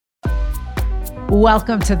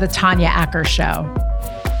Welcome to the Tanya Acker Show.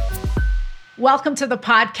 Welcome to the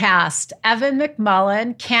podcast. Evan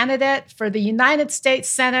McMullin, candidate for the United States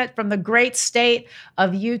Senate from the great state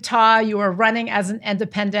of Utah. You are running as an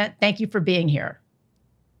independent. Thank you for being here.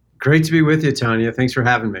 Great to be with you, Tanya. Thanks for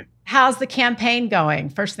having me. How's the campaign going?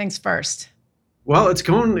 First things first. Well, it's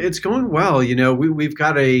going well. You know, we've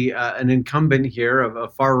got an incumbent here, a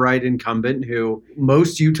far right incumbent who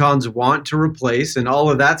most Utahns want to replace, and all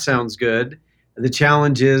of that sounds good. The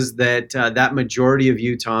challenge is that that majority of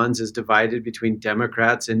Utahns is divided between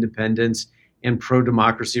Democrats, independents, and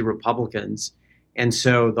pro-democracy Republicans. And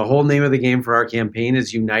so the whole name of the game for our campaign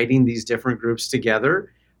is uniting these different groups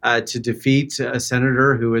together to defeat a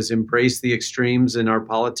senator who has embraced the extremes in our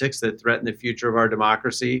politics that threaten the future of our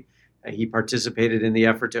democracy. He participated in the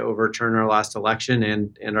effort to overturn our last election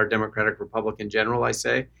and our Democratic Republic in general, I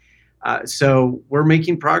say. So we're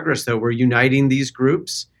making progress, though. We're uniting these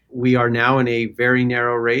groups. We are now in a very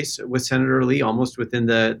narrow race with Senator Lee, almost within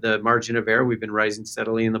the margin of error. We've been rising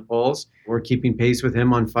steadily in the polls. We're keeping pace with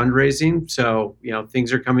him on fundraising. So, you know,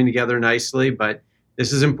 things are coming together nicely. But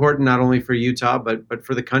this is important not only for Utah, but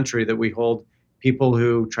for the country, that we hold people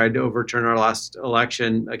who tried to overturn our last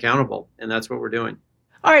election accountable. And that's what we're doing.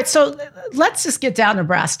 All right, so let's just get down to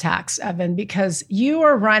brass tacks, Evan, because you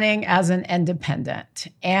are running as an independent.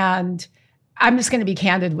 And I'm just going to be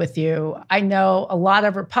candid with you. I know a lot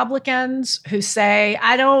of Republicans who say,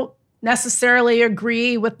 I don't necessarily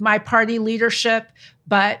agree with my party leadership,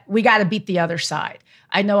 but we got to beat the other side.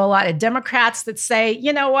 I know a lot of Democrats that say,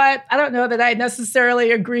 you know what, I don't know that I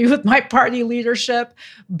necessarily agree with my party leadership,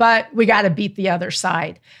 but we got to beat the other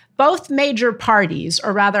side. Both major parties,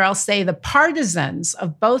 or rather I'll say the partisans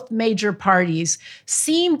of both major parties,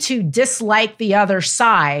 seem to dislike the other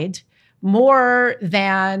side more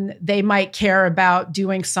than they might care about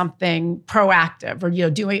doing something proactive,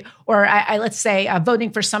 or let's say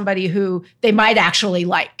voting for somebody who they might actually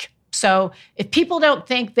like. So if people don't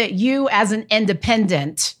think that you as an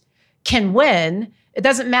independent can win, it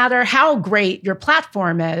doesn't matter how great your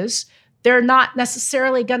platform is, they're not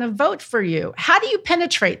necessarily going to vote for you. How do you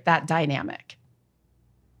penetrate that dynamic?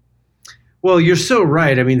 Well, you're so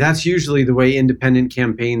right. I mean, that's usually the way independent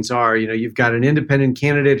campaigns are. You know, you've got an independent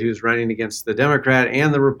candidate who's running against the Democrat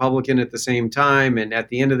and the Republican at the same time. And at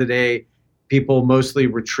the end of the day, people mostly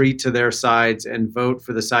retreat to their sides and vote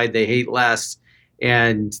for the side they hate less.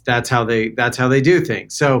 And that's how they do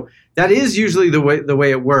things. So that is usually the way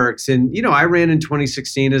it works. And, you know, I ran in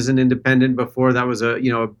 2016 as an independent before. That was a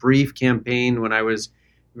brief campaign when I was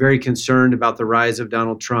very concerned about the rise of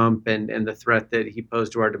Donald Trump and the threat that he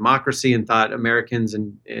posed to our democracy, and thought Americans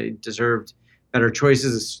deserved better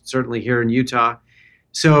choices, certainly here in Utah.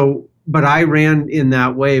 So, but I ran in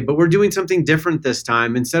that way. But we're doing something different this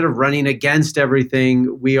time. Instead of running against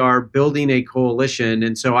everything, we are building a coalition.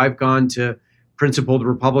 And so I've gone to principled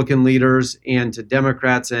Republican leaders and to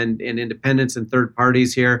Democrats and independents and third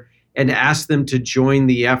parties here and asked them to join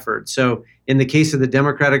the effort. So in the case of the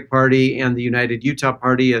Democratic Party and the United Utah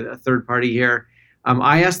Party, a third party here,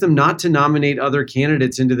 I asked them not to nominate other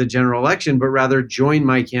candidates into the general election, but rather join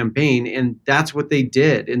my campaign. And that's what they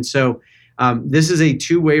did. And so this is a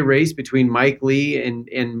two-way race between Mike Lee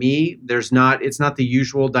and me. It's not the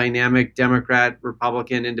usual dynamic Democrat,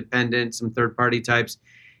 Republican, independent, some third party types.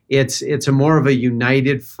 It's a more of a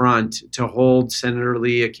united front to hold Senator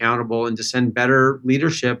Lee accountable and to send better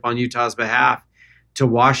leadership on Utah's behalf to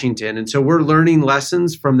Washington. And so we're learning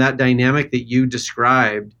lessons from that dynamic that you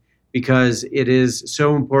described, because it is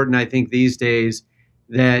so important, I think, these days,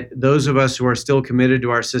 that those of us who are still committed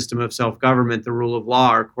to our system of self-government, the rule of law,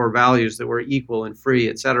 our core values, that we're equal and free,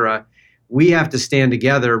 et cetera, we have to stand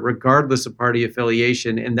together regardless of party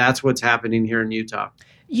affiliation. And that's what's happening here in Utah.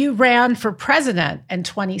 You ran for president in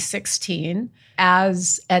 2016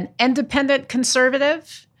 as an independent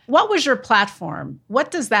conservative. What was your platform?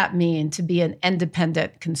 What does that mean to be an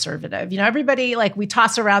independent conservative? You know, everybody, we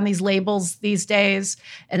toss around these labels these days,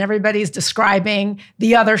 and everybody's describing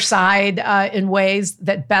the other side in ways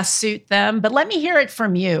that best suit them. But let me hear it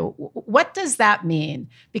from you. What does that mean?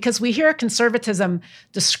 Because we hear conservatism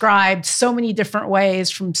described so many different ways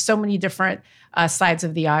from so many different sides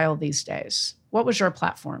of the aisle these days. What was your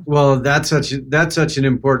platform? Well, that's such an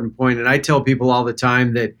important point. And I tell people all the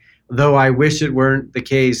time that though I wish it weren't the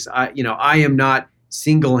case, I am not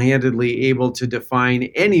single-handedly able to define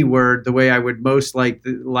any word the way I would most like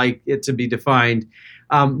it to be defined,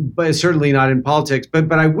 but certainly not in politics.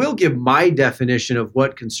 But I will give my definition of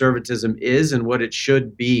what conservatism is and what it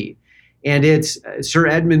should be. And it's Sir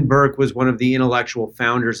Edmund Burke was one of the intellectual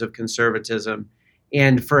founders of conservatism.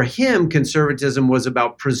 And for him, conservatism was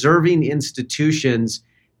about preserving institutions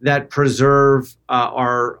that preserve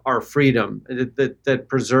our freedom, that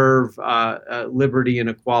preserve liberty and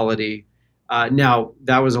equality. Now,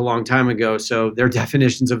 that was a long time ago, so their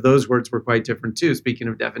definitions of those words were quite different too, speaking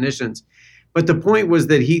of definitions. But the point was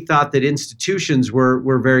that he thought that institutions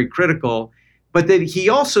were very critical, but that he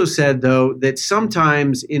also said, though, that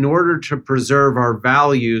sometimes in order to preserve our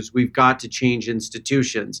values, we've got to change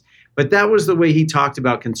institutions. But that was the way he talked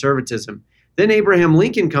about conservatism. Then Abraham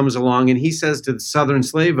Lincoln comes along and he says to the Southern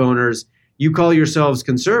slave owners, you call yourselves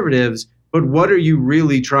conservatives, but what are you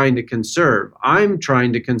really trying to conserve? I'm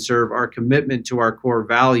trying to conserve our commitment to our core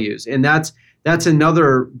values. And that's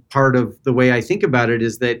another part of the way I think about it,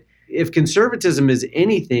 is that if conservatism is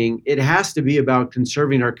anything, it has to be about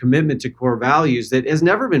conserving our commitment to core values that has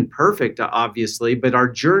never been perfect, obviously, but our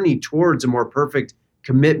journey towards a more perfect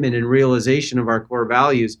commitment and realization of our core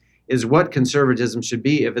values is what conservatism should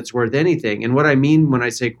be if it's worth anything. And what I mean when I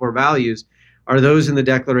say core values are those in the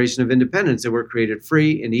Declaration of Independence, that we're created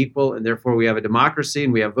free and equal, and therefore we have a democracy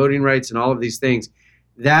and we have voting rights and all of these things.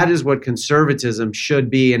 That is what conservatism should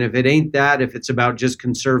be. And if it ain't that, if it's about just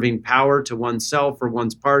conserving power to oneself or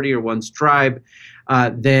one's party or one's tribe,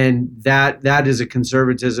 then that is a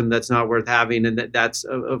conservatism that's not worth having. And that's,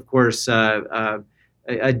 of course, a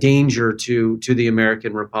danger to the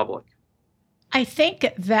American Republic. I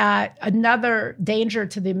think that another danger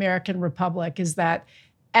to the American Republic is that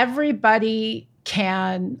everybody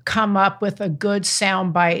can come up with a good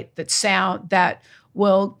soundbite that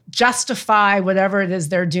will justify whatever it is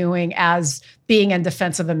they're doing as being in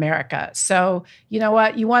defense of America. So, you know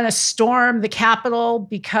what? You want to storm the Capitol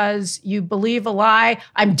because you believe a lie?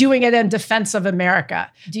 I'm doing it in defense of America.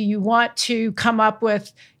 Do you want to come up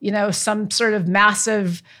with, some sort of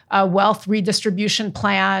massive wealth redistribution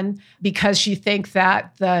plan because you think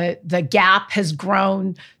that the gap has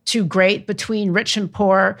grown too great between rich and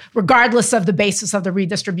poor, regardless of the basis of the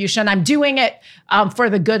redistribution? I'm doing it for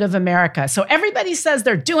the good of America. So everybody says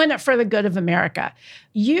they're doing it for the good of America.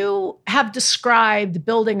 You have described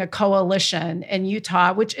building a coalition in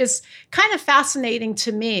Utah, which is kind of fascinating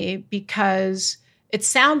to me because it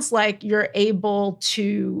sounds like you're able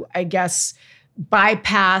to, I guess,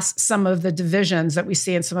 bypass some of the divisions that we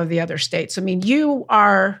see in some of the other states. I mean, you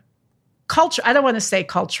are I don't want to say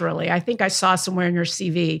culturally. I think I saw somewhere in your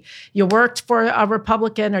CV, you worked for a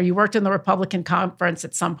Republican or you worked in the Republican conference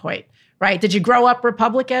at some point, right? Did you grow up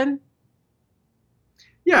Republican?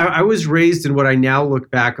 Yeah, I was raised in what I now look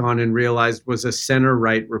back on and realized was a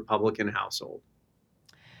center-right Republican household.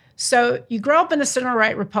 So you grow up in a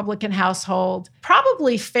center-right Republican household.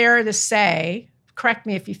 Probably fair to say, correct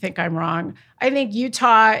me if you think I'm wrong, I think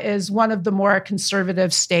Utah is one of the more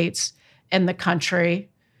conservative states in the country.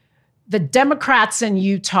 The Democrats in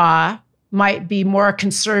Utah might be more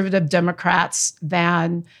conservative Democrats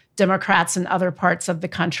than Democrats in other parts of the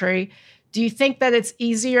country. Do you think that it's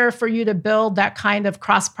easier for you to build that kind of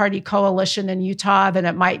cross-party coalition in Utah than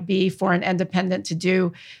it might be for an independent to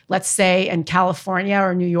do, let's say, in California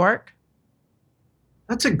or New York?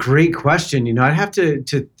 That's a great question. I'd have to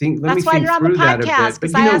think. That's why you're on the podcast,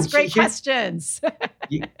 because I ask great questions.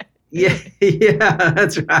 Yeah,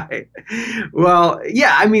 that's right. Well,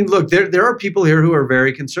 yeah, I mean, look, there are people here who are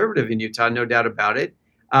very conservative in Utah, no doubt about it.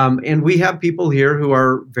 And we have people here who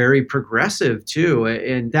are very progressive too.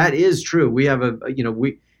 And that is true. We have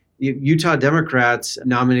Utah Democrats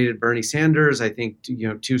nominated Bernie Sanders, I think,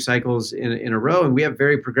 2 cycles in a row. And we have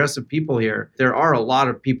very progressive people here. There are a lot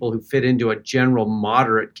of people who fit into a general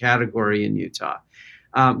moderate category in Utah.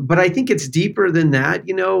 But I think it's deeper than that.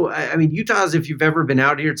 I mean, Utah's, if you've ever been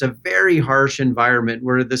out here, it's a very harsh environment.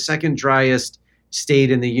 We're the second driest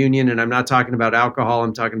state in the union. And I'm not talking about alcohol.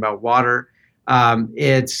 I'm talking about water.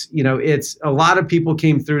 It's a lot of people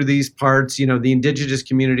came through these parts. The indigenous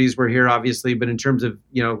communities were here, obviously. But in terms of,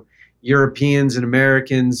 Europeans and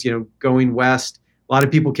Americans, going west, a lot of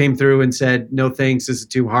people came through and said, no, thanks. This is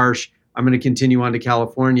too harsh. I'm going to continue on to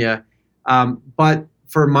California. But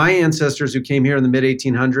for my ancestors who came here in the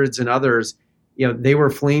mid-1800s and others, they were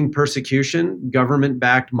fleeing persecution,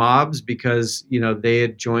 government-backed mobs, because, they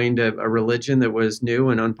had joined a religion that was new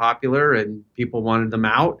and unpopular and people wanted them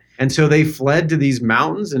out. And so they fled to these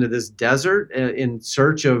mountains, into this desert in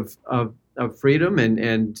search of freedom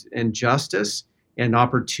and justice and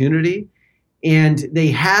opportunity. And they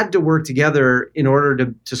had to work together in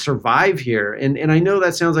order to survive here. And I know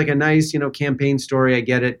that sounds like a nice, campaign story. I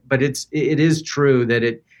get it. But it is true that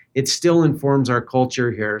it still informs our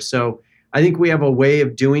culture here. So I think we have a way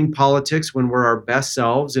of doing politics when we're our best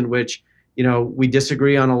selves, in which, we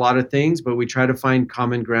disagree on a lot of things, but we try to find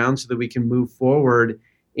common ground so that we can move forward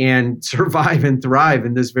and survive and thrive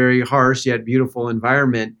in this very harsh yet beautiful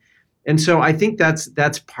environment. And so I think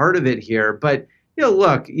that's part of it here. But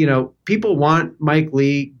look, people want Mike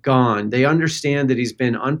Lee gone. They understand that he's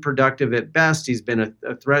been unproductive at best. He's been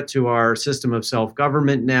a threat to our system of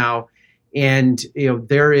self-government now. And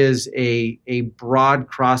there is a broad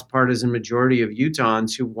cross-partisan majority of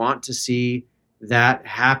Utahns who want to see that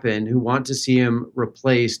happen, who want to see him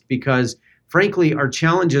replaced, because frankly, our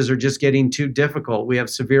challenges are just getting too difficult. We have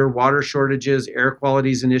severe water shortages, air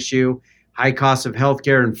quality is an issue, high costs of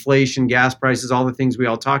healthcare, inflation, gas prices, all the things we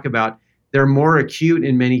all talk about. They're more acute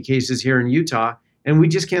in many cases here in Utah, and we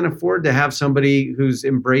just can't afford to have somebody who's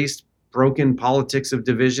embraced broken politics of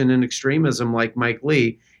division and extremism like Mike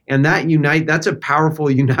Lee. And that's a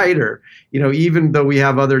powerful uniter. Even though we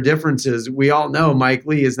have other differences, we all know Mike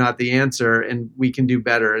Lee is not the answer, and we can do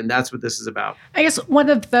better. And that's what this is about. I guess one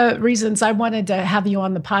of the reasons I wanted to have you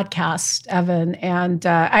on the podcast, Evan, and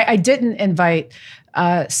I didn't invite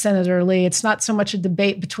Senator Lee. It's not so much a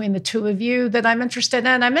debate between the two of you that I'm interested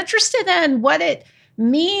in. I'm interested in what it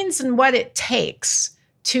means and what it takes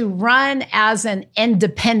to run as an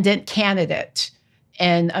independent candidate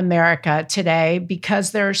in America today,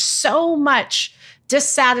 because there's so much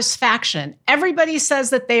dissatisfaction. Everybody says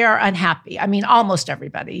that they are unhappy. I mean, almost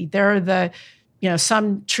everybody. There are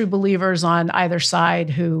some true believers on either side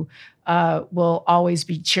who will always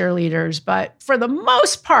be cheerleaders. But for the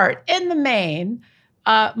most part, in the main,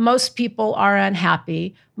 most people are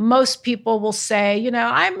unhappy. Most people will say,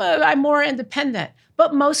 I'm more independent.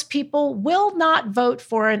 But most people will not vote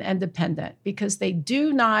for an independent because they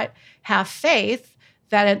do not have faith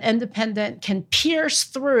that an independent can pierce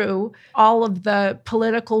through all of the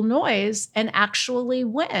political noise and actually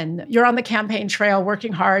win. You're on the campaign trail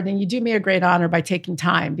working hard, and you do me a great honor by taking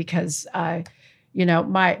time, because my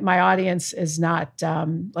audience is not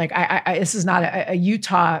this is not a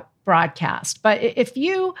Utah broadcast. But if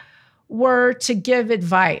you were to give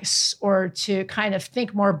advice or to kind of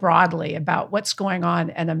think more broadly about what's going on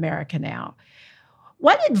in America now,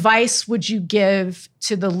 what advice would you give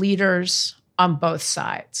to the leaders on both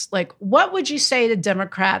sides? Like, what would you say to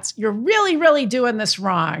Democrats? You're really, really doing this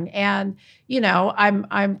wrong. And,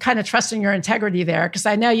 I'm kind of trusting your integrity there, because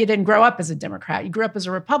I know you didn't grow up as a Democrat. You grew up as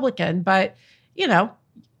a Republican, but, you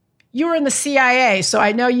were in the CIA. So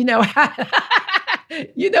I know you know how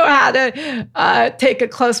to take a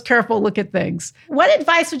close, careful look at things. What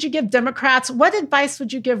advice would you give Democrats? What advice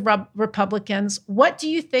would you give Republicans? What do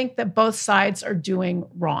you think that both sides are doing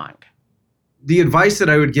wrong? The advice that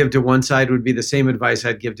I would give to one side would be the same advice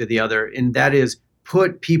I'd give to the other, and that is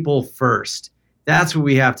put people first. That's what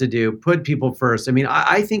we have to do, put people first. I mean,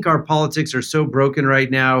 I think our politics are so broken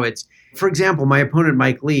right now. For example, my opponent,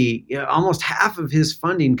 Mike Lee, almost half of his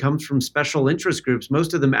funding comes from special interest groups,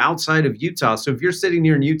 most of them outside of Utah. So if you're sitting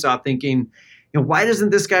here in Utah thinking, why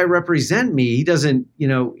doesn't this guy represent me? He doesn't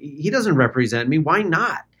represent me. Why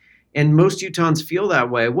not? And most Utahns feel that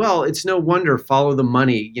way. Well, it's no wonder. Follow the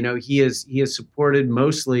money. He is supported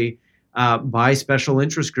mostly by special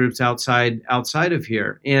interest groups outside of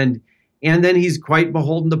here, and then he's quite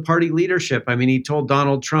beholden to party leadership. I mean, he told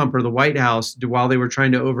Donald Trump or the White House while they were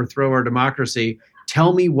trying to overthrow our democracy,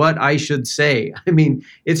 "Tell me what I should say." I mean,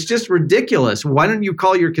 it's just ridiculous. Why don't you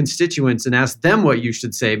call your constituents and ask them what you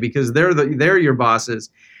should say, because they're your bosses.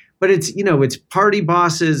 But it's party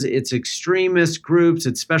bosses, it's extremist groups,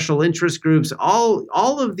 it's special interest groups.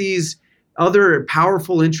 All of these other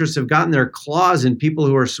powerful interests have gotten their claws in people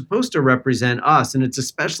who are supposed to represent us. And it's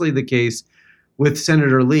especially the case with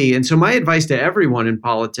Senator Lee. And so my advice to everyone in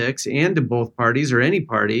politics and to both parties or any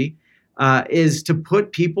party is to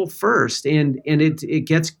put people first. And it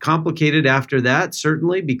gets complicated after that,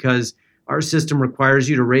 certainly, because our system requires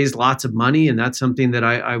you to raise lots of money, and that's something that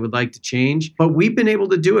I would like to change. But we've been able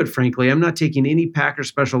to do it, frankly. I'm not taking any PAC or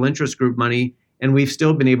special interest group money, and we've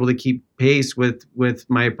still been able to keep pace with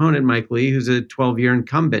my opponent, Mike Lee, who's a 12-year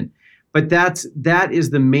incumbent. But that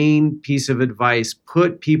is the main piece of advice.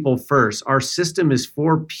 Put people first. Our system is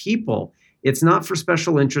for people. It's not for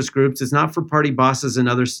special interest groups. It's not for party bosses in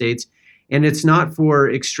other states. And it's not for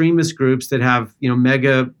extremist groups that have,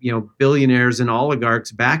 mega, billionaires and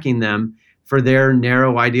oligarchs backing them for their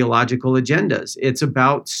narrow ideological agendas. It's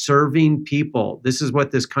about serving people. This is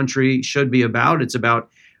what this country should be about. It's about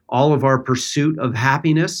all of our pursuit of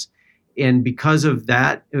happiness. And because of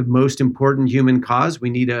that most important human cause, we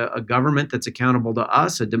need a government that's accountable to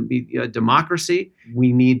us, a democracy.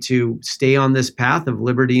 We need to stay on this path of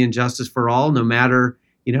liberty and justice for all, no matter,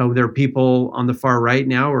 there are people on the far right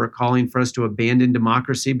now who are calling for us to abandon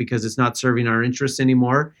democracy because it's not serving our interests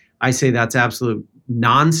anymore. I say that's absolute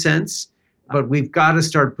nonsense. But we've got to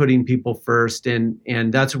start putting people first, and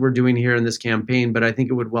that's what we're doing here in this campaign. But I think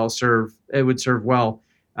it would serve well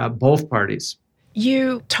both parties.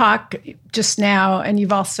 You talk just now, and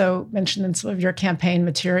you've also mentioned in some of your campaign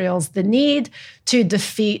materials, the need to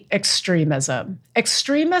defeat extremism.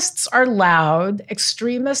 Extremists are loud,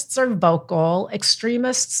 extremists are vocal,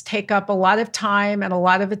 extremists take up a lot of time and a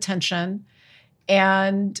lot of attention,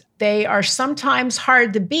 and they are sometimes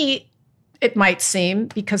hard to beat, it might seem,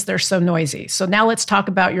 because they're so noisy. So now let's talk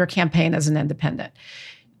about your campaign as an independent.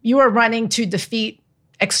 You are running to defeat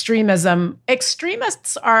extremism.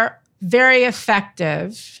 Extremists are very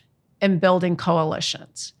effective in building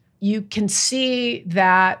coalitions. You can see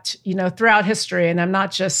that, throughout history, and I'm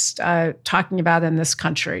not just talking about in this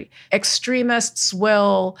country, extremists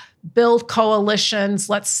will build coalitions,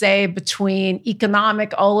 let's say, between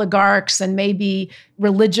economic oligarchs and maybe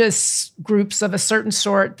religious groups of a certain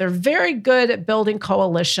sort. They're very good at building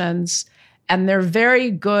coalitions, and they're very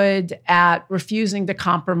good at refusing to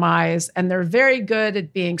compromise, and they're very good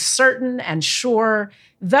at being certain and sure.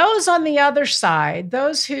 Those on the other side,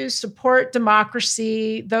 those who support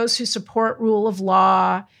democracy, those who support rule of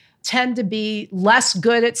law, tend to be less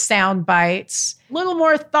good at sound bites, a little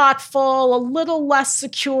more thoughtful, a little less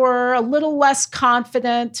secure, a little less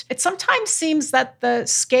confident. It sometimes seems that the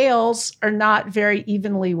scales are not very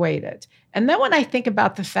evenly weighted. And then when I think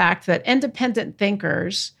about the fact that independent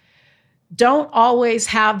thinkers don't always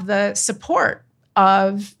have the support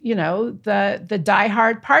of, the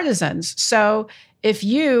diehard partisans. So if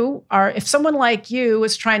someone like you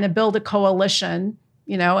is trying to build a coalition,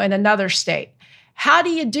 in another state, how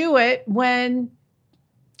do you do it when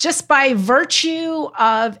just by virtue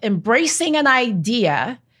of embracing an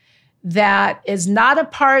idea that is not a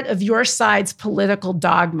part of your side's political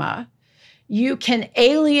dogma, you can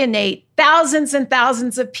alienate thousands and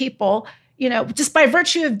thousands of people? Just by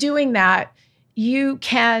virtue of doing that, you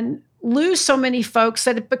can lose so many folks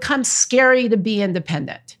that it becomes scary to be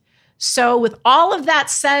independent. So with all of that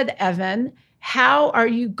said, Evan, how are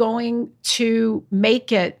you going to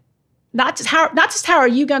make it, not just how are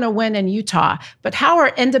you going to win in Utah, but how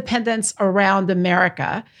are independents around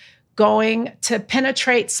America going to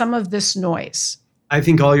penetrate some of this noise? I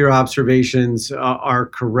think all your observations are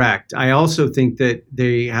correct. I also think that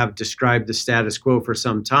they have described the status quo for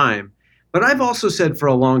some time. But I've also said for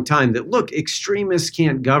a long time that, look, extremists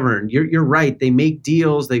can't govern. You're right. They make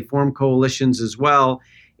deals. They form coalitions as well.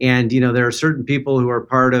 And, there are certain people who are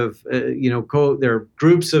part of, there are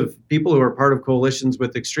groups of people who are part of coalitions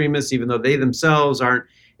with extremists, even though they themselves aren't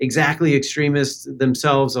exactly extremists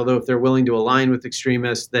themselves. Although if they're willing to align with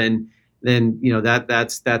extremists, then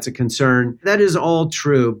that's a concern. That is all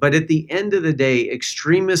true. But at the end of the day,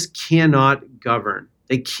 extremists cannot govern.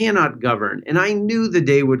 They cannot govern. And I knew the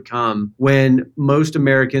day would come when most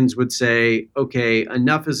Americans would say, okay,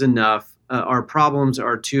 enough is enough. Our problems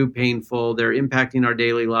are too painful. They're impacting our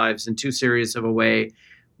daily lives in too serious of a way.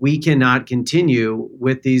 We cannot continue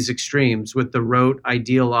with these extremes, with the rote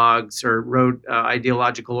ideologues or rote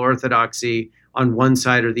ideological orthodoxy on one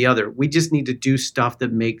side or the other. We just need to do stuff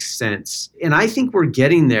that makes sense. And I think we're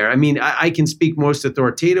getting there. I mean, I can speak most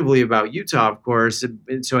authoritatively about Utah, of course,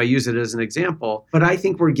 so I use it as an example. But I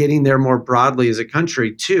think we're getting there more broadly as a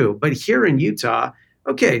country, too. But here in Utah,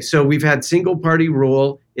 okay, so we've had single party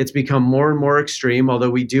rule. It's become more and more extreme, although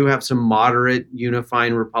we do have some moderate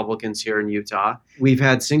unifying Republicans here in Utah. We've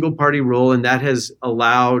had single party rule, and that has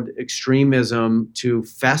allowed extremism to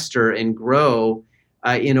fester and grow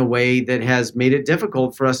in a way that has made it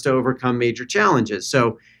difficult for us to overcome major challenges.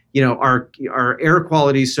 So, our air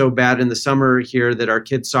quality is so bad in the summer here that our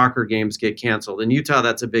kids' soccer games get canceled. In Utah,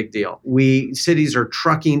 that's a big deal. Cities are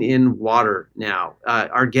trucking in water now.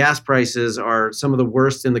 Our gas prices are some of the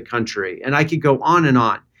worst in the country. And I could go on and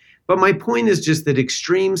on. But my point is just that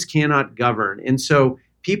extremes cannot govern. And so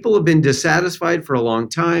people have been dissatisfied for a long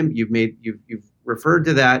time. You've referred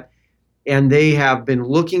to that. And they have been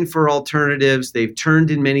looking for alternatives. They've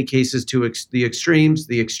turned in many cases to the extremes.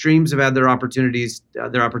 The extremes have had their opportunity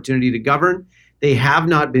to govern. They have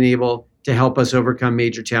not been able to help us overcome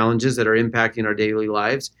major challenges that are impacting our daily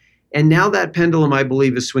lives. And now that pendulum, I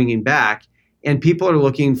believe, is swinging back. And people are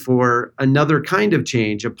looking for another kind of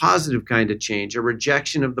change, a positive kind of change, a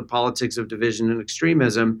rejection of the politics of division and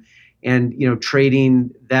extremism, and trading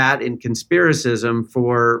that in conspiracism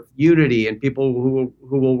for unity and people who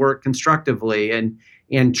will work constructively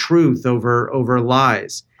and truth over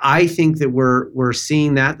lies. I think that we're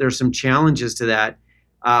seeing that. There's some challenges to that.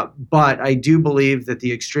 But I do believe that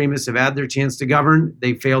the extremists have had their chance to govern.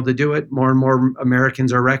 They failed to do it. More and more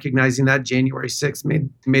Americans are recognizing that. January 6th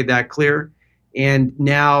made that clear. And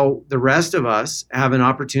now the rest of us have an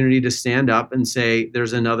opportunity to stand up and say,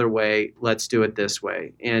 there's another way, let's do it this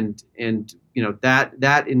way. And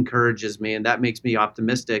that encourages me, and that makes me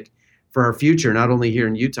optimistic for our future, not only here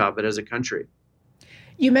in Utah, but as a country.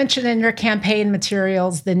 You mentioned in your campaign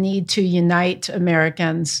materials the need to unite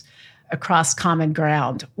Americans across common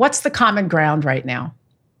ground. What's the common ground right now?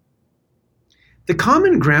 The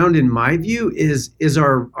common ground, in my view, is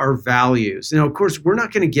our values. Now, of course, we're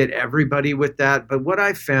not going to get everybody with that, but what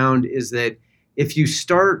I found is that if you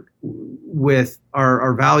start with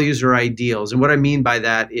our values or ideals, and what I mean by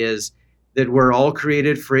that is that we're all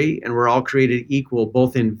created free and we're all created equal,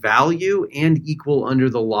 both in value and equal under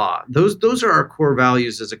the law. Those are our core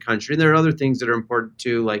values as a country. And there are other things that are important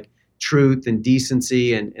too, like truth and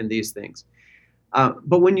decency and these things.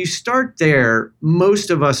 But when you start there, most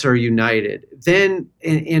of us are united. Then,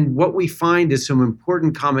 and what we find is some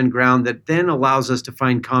important common ground that then allows us to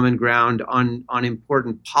find common ground on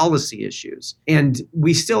important policy issues. And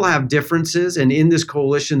we still have differences. And in this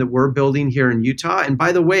coalition that we're building here in Utah, and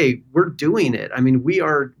by the way, we're doing it. I mean, we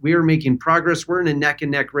are making progress. We're in a neck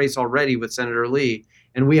and neck race already with Senator Lee,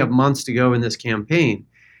 and we have months to go in this campaign.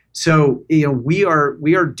 So, we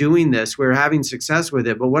are doing this, we're having success with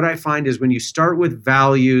it. But what I find is when you start with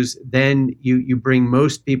values, then you bring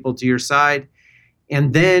most people to your side.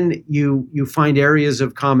 And then you find areas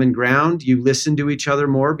of common ground. You listen to each other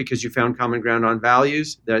more because you found common ground on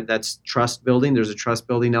values. That's trust building. There's a trust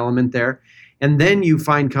building element there. And then you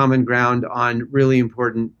find common ground on really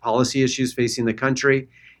important policy issues facing the country.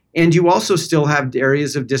 And you also still have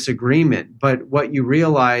areas of disagreement. But what you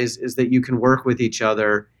realize is that you can work with each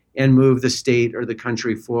other and move the state or the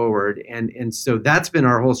country forward. And so that's been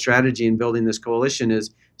our whole strategy in building this coalition,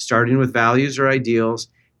 is starting with values or ideals,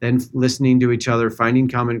 then listening to each other, finding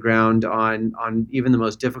common ground on even the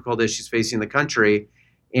most difficult issues facing the country,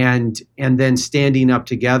 and then standing up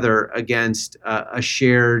together against a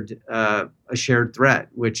shared threat,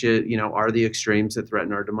 which are the extremes that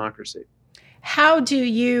threaten our democracy. How do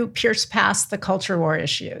you pierce past the culture war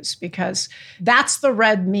issues? Because that's the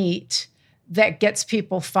red meat that gets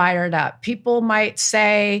people fired up. People might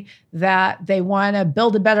say that they want to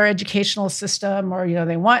build a better educational system, or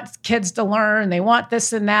they want kids to learn, they want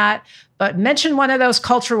this and that. But mention one of those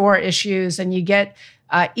culture war issues, and you get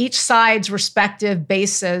each side's respective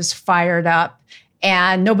bases fired up,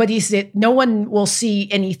 and no one will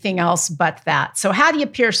see anything else but that. So how do you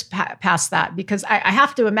pierce past that? Because I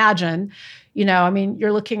have to imagine,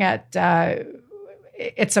 you're looking at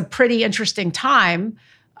it's a pretty interesting time.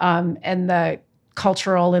 And the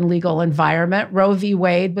cultural and legal environment. Roe v.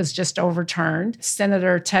 Wade was just overturned.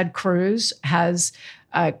 Senator Ted Cruz has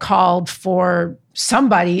called for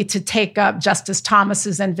somebody to take up Justice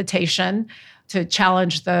Thomas's invitation to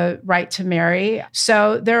challenge the right to marry.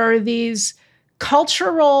 So there are these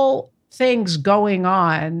cultural things going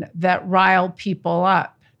on that rile people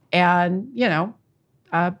up, and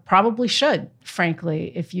probably should,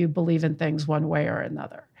 frankly, if you believe in things one way or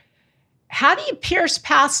another. How do you pierce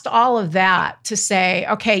past all of that to say,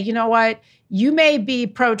 okay, you know what? You may be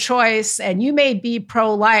pro-choice and you may be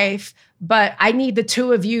pro-life, but I need the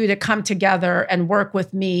two of you to come together and work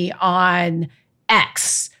with me on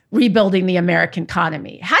X, rebuilding the American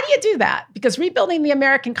economy. How do you do that? Because rebuilding the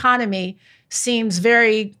American economy seems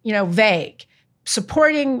very, vague.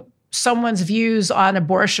 Supporting someone's views on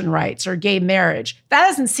abortion rights or gay marriage, that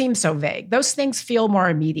doesn't seem so vague. Those things feel more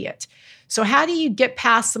immediate. So how do you get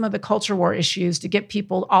past some of the culture war issues to get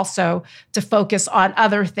people also to focus on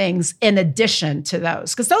other things in addition to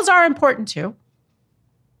those? Because those are important too.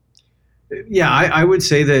 Yeah, I would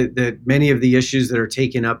say that many of the issues that are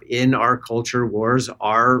taken up in our culture wars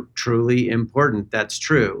are truly important. That's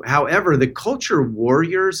true. However, the culture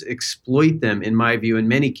warriors exploit them, in my view, in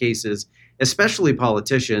many cases, especially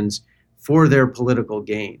politicians, for their political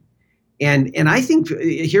gain. And I think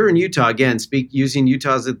here in Utah, again, using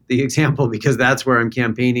Utah as the example because that's where I'm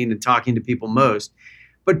campaigning and talking to people most.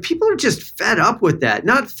 But people are just fed up with that.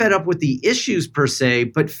 Not fed up with the issues per se,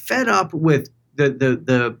 but fed up with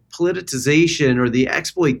the politicization or the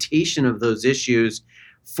exploitation of those issues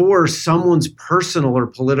for someone's personal or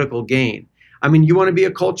political gain. I mean, you want to be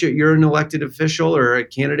you're an elected official or a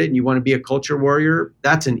candidate and you want to be a culture warrior.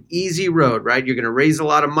 That's an easy road, right? You're going to raise a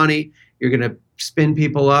lot of money. You're going to spin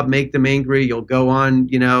people up, make them angry. You'll go on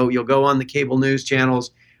the cable news channels.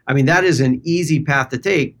 I mean, that is an easy path to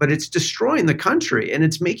take, but it's destroying the country and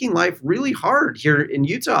it's making life really hard here in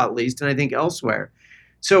Utah, at least, and I think elsewhere.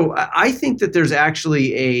 So I think that there's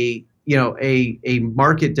actually a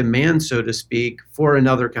market demand, so to speak, for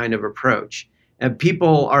another kind of approach. And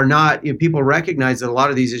people are not, people recognize that a lot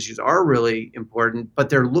of these issues are really important, but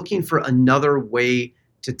they're looking for another way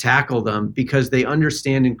to tackle them because they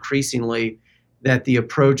understand increasingly that the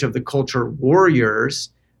approach of the culture warriors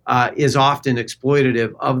is often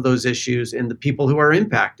exploitative of those issues and the people who are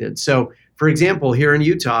impacted. So, for example, here in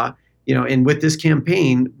Utah, and with this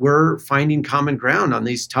campaign, we're finding common ground on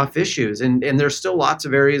these tough issues. And there's still lots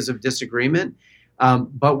of areas of disagreement,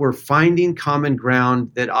 but we're finding common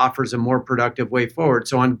ground that offers a more productive way forward.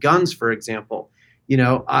 So on guns, for example,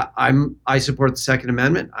 I support the Second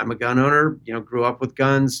Amendment. I'm a gun owner, grew up with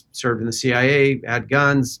guns, served in the CIA, had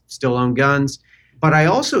guns, still own guns. But I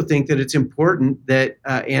also think that it's important that,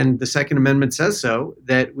 and the Second Amendment says so,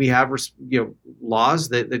 that we have laws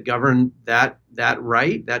that govern that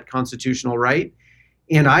right, that constitutional right.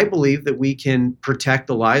 And I believe that we can protect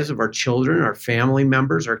the lives of our children, our family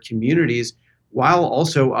members, our communities, while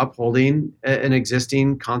also upholding an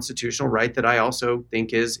existing constitutional right that I also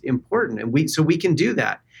think is important. And we can do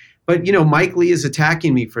that. But, Mike Lee is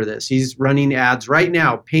attacking me for this. He's running ads right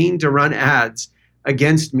now, paying to run ads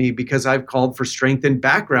against me because I've called for strengthened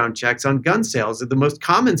background checks on gun sales. The most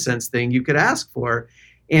common sense thing you could ask for.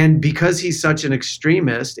 And because he's such an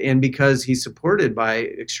extremist and because he's supported by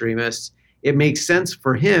extremists, it makes sense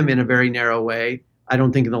for him in a very narrow way. I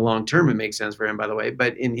don't think in the long term it makes sense for him, by the way,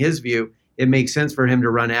 but in his view, it makes sense for him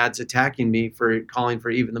to run ads attacking me for calling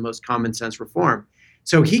for even the most common sense reform.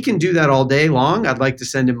 So he can do that all day long. I'd like to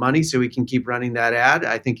send him money so he can keep running that ad.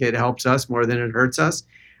 I think it helps us more than it hurts us.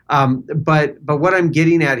 But what I'm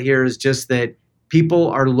getting at here is just that people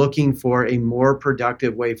are looking for a more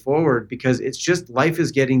productive way forward because it's just life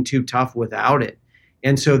is getting too tough without it.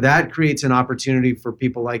 And so that creates an opportunity for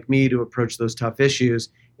people like me to approach those tough issues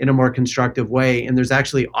in a more constructive way. And there's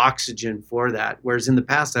actually oxygen for that. Whereas in the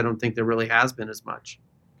past, I don't think there really has been as much.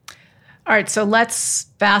 All right, so let's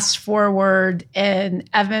fast forward in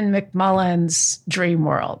Evan McMullen's dream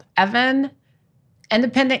world. Evan,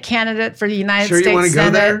 independent candidate for the United States Senate. Sure you want to go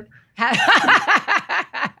there?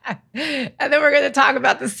 And then we're going to talk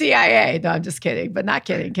about the CIA. No, I'm just kidding, but not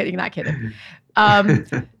kidding.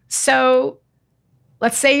 So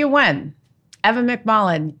let's say you win. Evan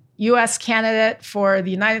McMullen, U.S. candidate for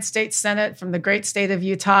the United States Senate from the great state of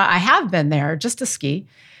Utah. I have been there just to ski.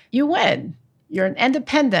 You win. You're an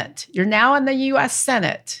independent. You're now in the U.S.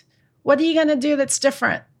 Senate. What are you going to do that's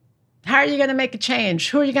different? How are you going to make a change?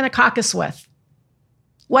 Who are you going to caucus with?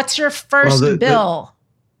 What's your first bill?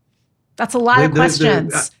 That's a lot of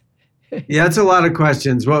questions. Yeah, it's a lot of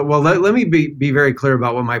questions. Well, let me be very clear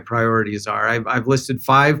about what my priorities are. I've listed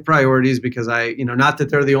 5 priorities because not that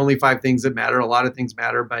they're the only 5 things that matter. A lot of things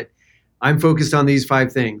matter, but I'm focused on these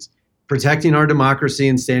 5 things: protecting our democracy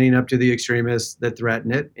and standing up to the extremists that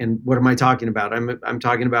threaten it. And what am I talking about? I'm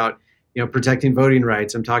talking about protecting voting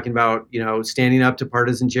rights. I'm talking about standing up to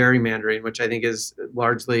partisan gerrymandering, which I think is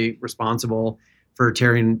largely responsible for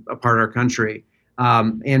tearing apart our country.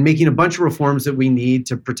 And making a bunch of reforms that we need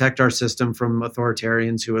to protect our system from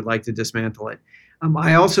authoritarians who would like to dismantle it.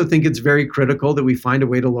 I also think it's very critical that we find a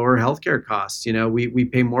way to lower healthcare costs. We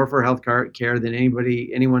pay more for healthcare than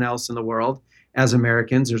anyone else in the world as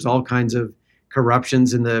Americans. There's all kinds of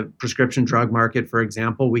corruptions in the prescription drug market, for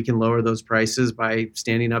example. We can lower those prices by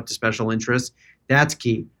standing up to special interests. That's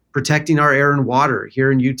key. Protecting our air and water.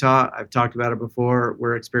 Here in Utah, I've talked about it before,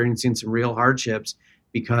 we're experiencing some real hardships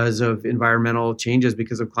because of environmental changes,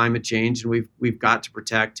 because of climate change, and we've got to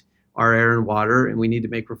protect our air and water, and we need to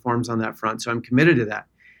make reforms on that front. So I'm committed to that.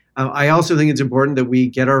 I also think it's important that we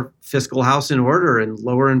get our fiscal house in order and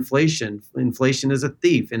lower inflation. Inflation is a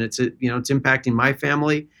thief, and it's impacting my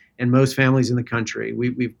family and most families in the country.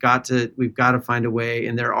 We've got to find a way,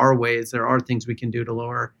 and there are things we can do to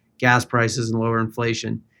lower gas prices and lower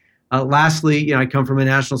inflation. Lastly, I come from a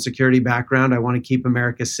national security background. I want to keep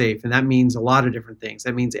America safe, and that means a lot of different things.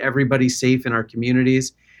 That means everybody's safe in our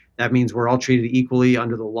communities. That means we're all treated equally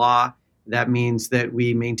under the law. That means that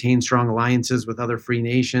we maintain strong alliances with other free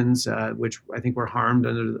nations, which I think were harmed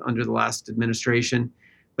under the last administration.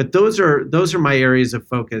 But those are my areas of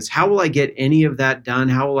focus. How will I get any of that done?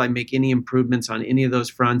 How will I make any improvements on any of those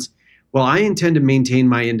fronts? Well, I intend to maintain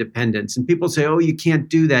my independence. And people say, oh, you can't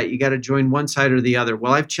do that. You got to join one side or the other.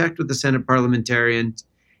 Well, I've checked with the Senate parliamentarians,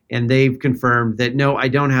 and they've confirmed that, no, I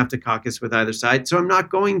don't have to caucus with either side. So I'm not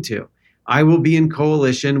going to. I will be in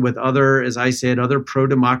coalition with other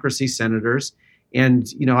pro-democracy senators. And,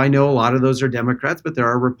 I know a lot of those are Democrats, but there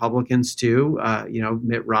are Republicans too.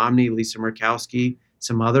 Mitt Romney, Lisa Murkowski,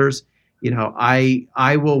 some others.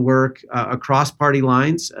 I will work across party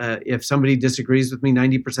lines. If somebody disagrees with me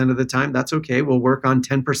 90% of the time, that's okay. We'll work on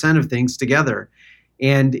 10% of things together.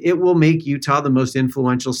 And it will make Utah the most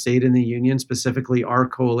influential state in the union, specifically our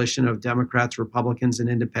coalition of Democrats, Republicans, and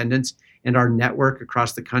independents, and our network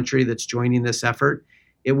across the country that's joining this effort.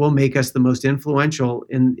 It will make us the most influential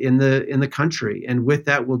in the country. And with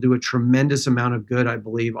that, we'll do a tremendous amount of good, I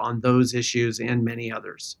believe, on those issues and many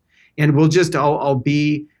others. And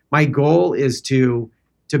my goal is to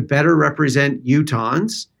better represent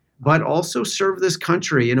Utahns, but also serve this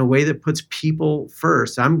country in a way that puts people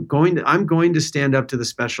first. I'm going to stand up to the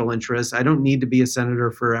special interests. I don't need to be a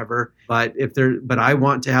senator forever, but I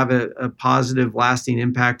want to have a positive, lasting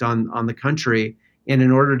impact on the country. And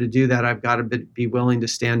in order to do that, I've got to be willing to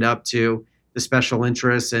stand up to the special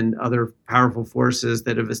interests and other powerful forces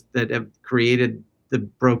that have created the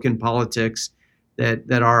broken politics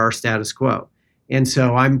that are our status quo. And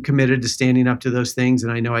so I'm committed to standing up to those things,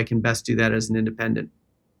 and I know I can best do that as an independent.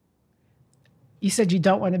 You said you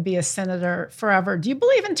don't want to be a senator forever. Do you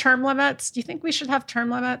believe in term limits? Do you think we should have term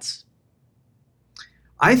limits?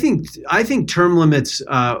 I think term limits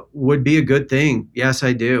would be a good thing. Yes,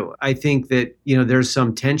 I do. I think that there's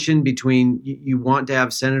some tension between you want to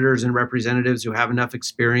have senators and representatives who have enough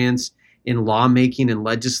experience in lawmaking and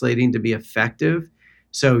legislating to be effective.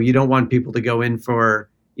 So you don't want people to go in for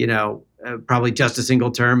probably just a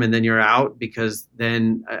single term and then you're out, because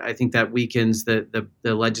then I think that weakens the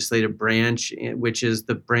legislative branch, which is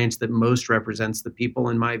the branch that most represents the people,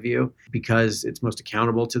 in my view, because it's most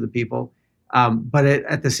accountable to the people. But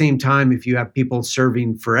at the same time, if you have people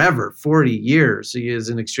serving forever, 40 years, so as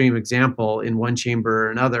an extreme example, in one chamber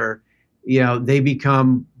or another, they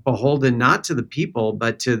become beholden not to the people,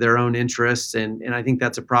 but to their own interests. And I think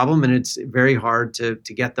that's a problem. And it's very hard to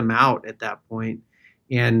get them out at that point.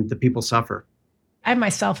 And the people suffer. I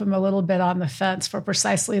myself am a little bit on the fence for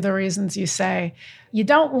precisely the reasons you say. You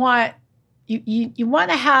don't want, you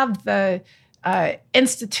want to have the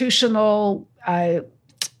institutional,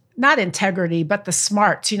 not integrity, but the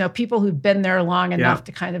smarts, people who've been there long enough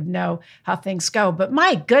to kind of know how things go. But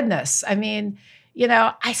my goodness, I mean,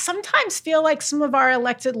 I sometimes feel like some of our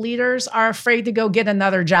elected leaders are afraid to go get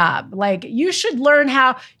another job. Like, you should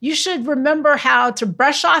remember how to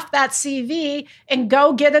brush off that CV and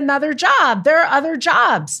go get another job. There are other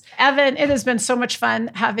jobs. Evan, it has been so much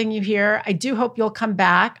fun having you here. I do hope you'll come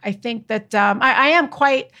back. I think that I am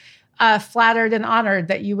quite flattered and honored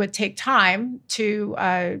that you would take time to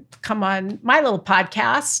come on my little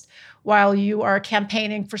podcast while you are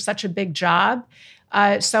campaigning for such a big job.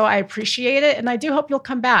 So I appreciate it, and I do hope you'll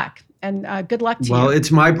come back. And good luck to you. Well, it's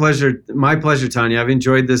my pleasure. My pleasure, Tanya. I've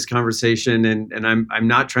enjoyed this conversation, and I'm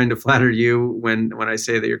not trying to flatter you when I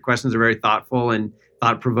say that your questions are very thoughtful and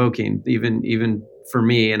thought-provoking, even for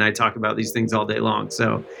me. And I talk about these things all day long.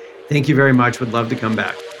 So, thank you very much. Would love to come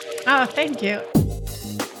back. Oh, thank you.